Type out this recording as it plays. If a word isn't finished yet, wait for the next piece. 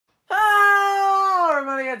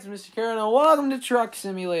it's Mr. Karen, and welcome to Truck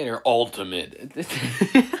Simulator Ultimate.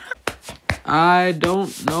 I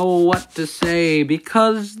don't know what to say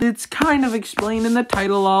because it's kind of explained in the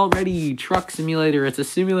title already. Truck Simulator, it's a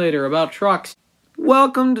simulator about trucks.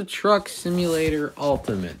 Welcome to Truck Simulator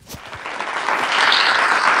Ultimate.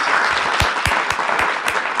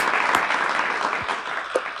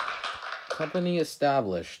 Company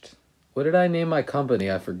established. What did I name my company?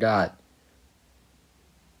 I forgot.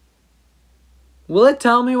 Will it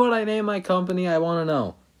tell me what I named my company? I want to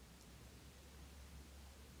know.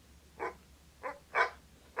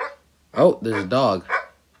 Oh, there's a dog.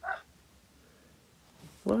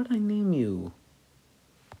 What did I name you?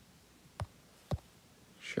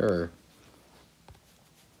 Sure.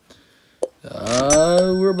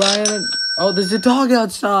 We're buying it. Oh, there's a dog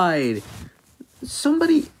outside.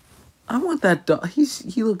 Somebody. I want that dog.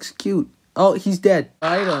 He looks cute. Oh, he's dead.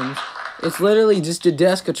 Items. It's literally just a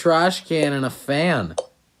desk, a trash can, and a fan.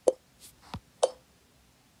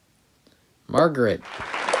 Margaret.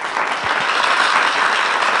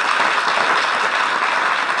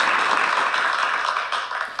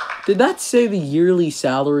 Did that say the yearly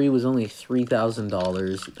salary was only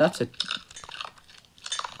 $3,000? That's a...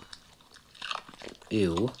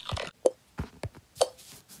 Ew.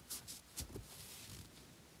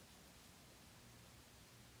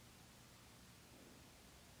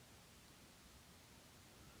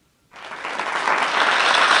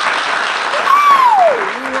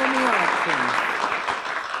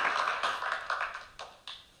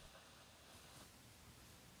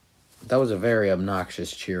 That was a very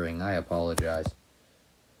obnoxious cheering. I apologize.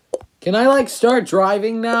 Can I, like, start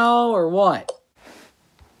driving now, or what?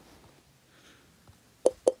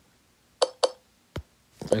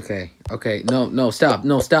 Okay. No, stop.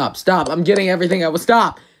 No, stop. I'm getting everything I was...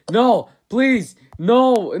 Stop! No! Please!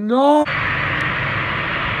 No!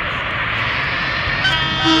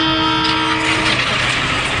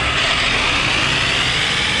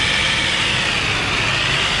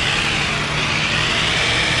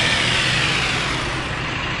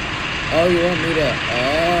 Oh, you want me to...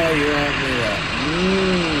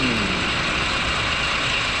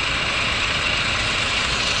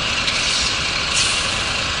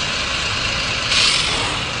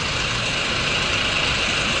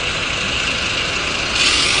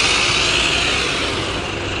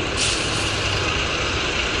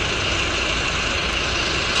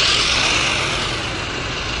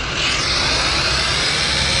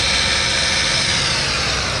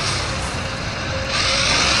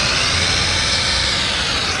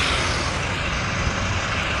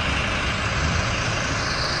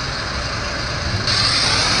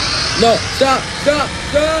 No, stop!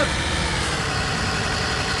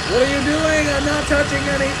 What are you doing? I'm not touching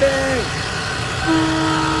anything!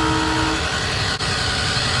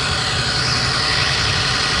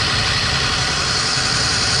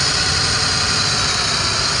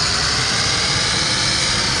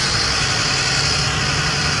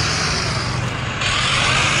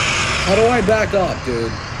 How do I back up,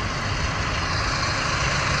 dude?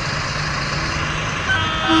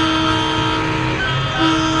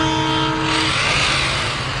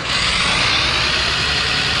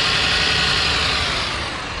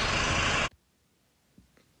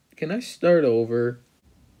 Can I start over?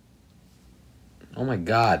 Oh my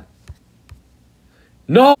god.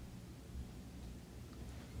 No!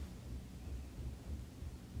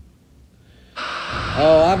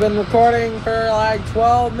 Oh, I've been recording for like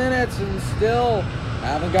 12 minutes and still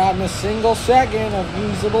haven't gotten a single second of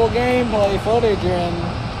usable gameplay footage in.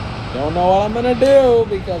 Don't know what I'm gonna do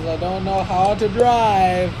because I don't know how to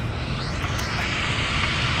drive.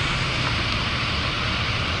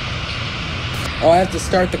 Oh, I have to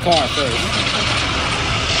start the car first.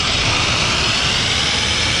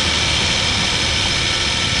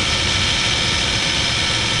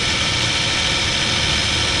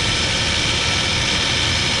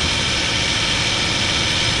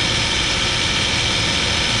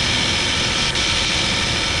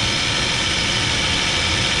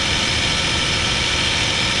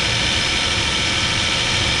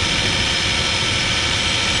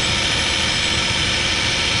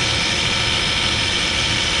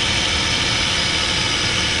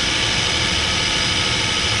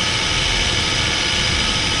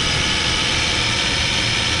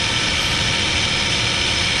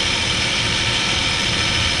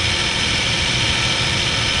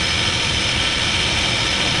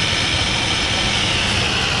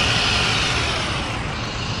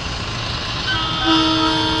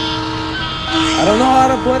 I don't know how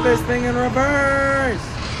to put this thing in reverse.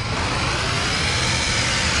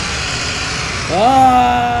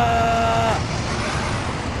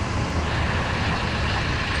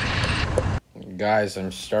 Guys,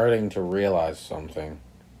 I'm starting to realize something.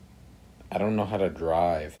 I don't know how to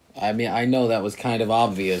drive. I mean, I know that was kind of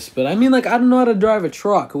obvious, but I mean, like, I don't know how to drive a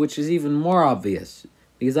truck, which is even more obvious.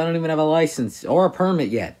 Because I don't even have a license or a permit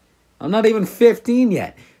yet. I'm not even 15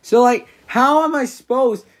 yet. So, like, how am I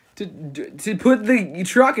supposed to put the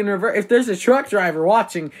truck in reverse? If there's a truck driver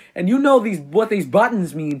watching, and you know what these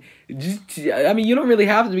buttons mean, I mean, you don't really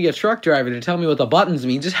have to be a truck driver to tell me what the buttons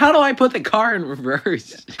mean. Just how do I put the car in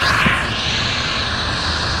reverse?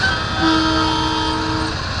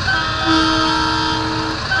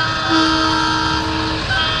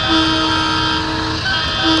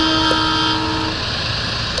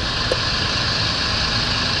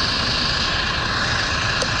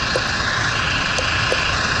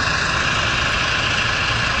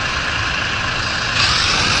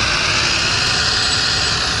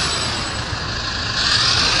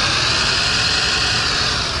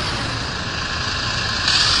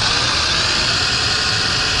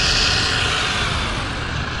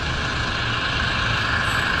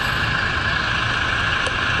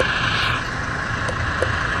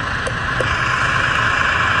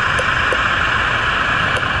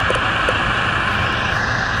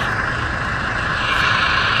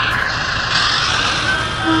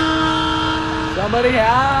 Somebody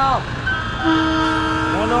help!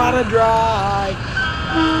 I don't know how to drive.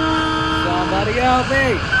 Somebody help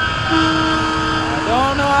me! I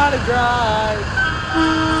don't know how to drive.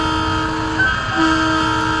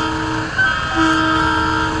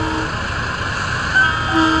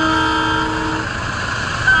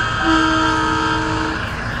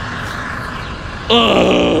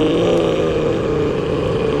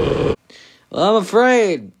 Well, I'm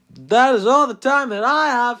afraid that is all the time that I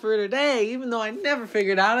have for today, even though I never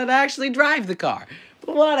figured out how to actually drive the car.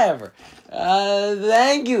 But whatever.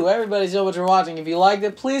 Thank you, everybody, so much for watching. If you liked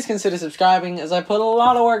it, please consider subscribing, as I put a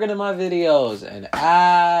lot of work into my videos. And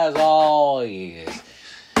as always,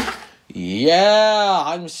 yeah,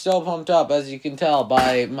 I'm so pumped up, as you can tell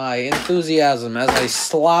by my enthusiasm as I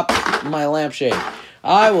slap my lampshade.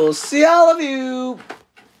 I will see all of you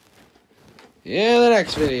in the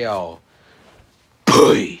next video.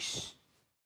 Peace.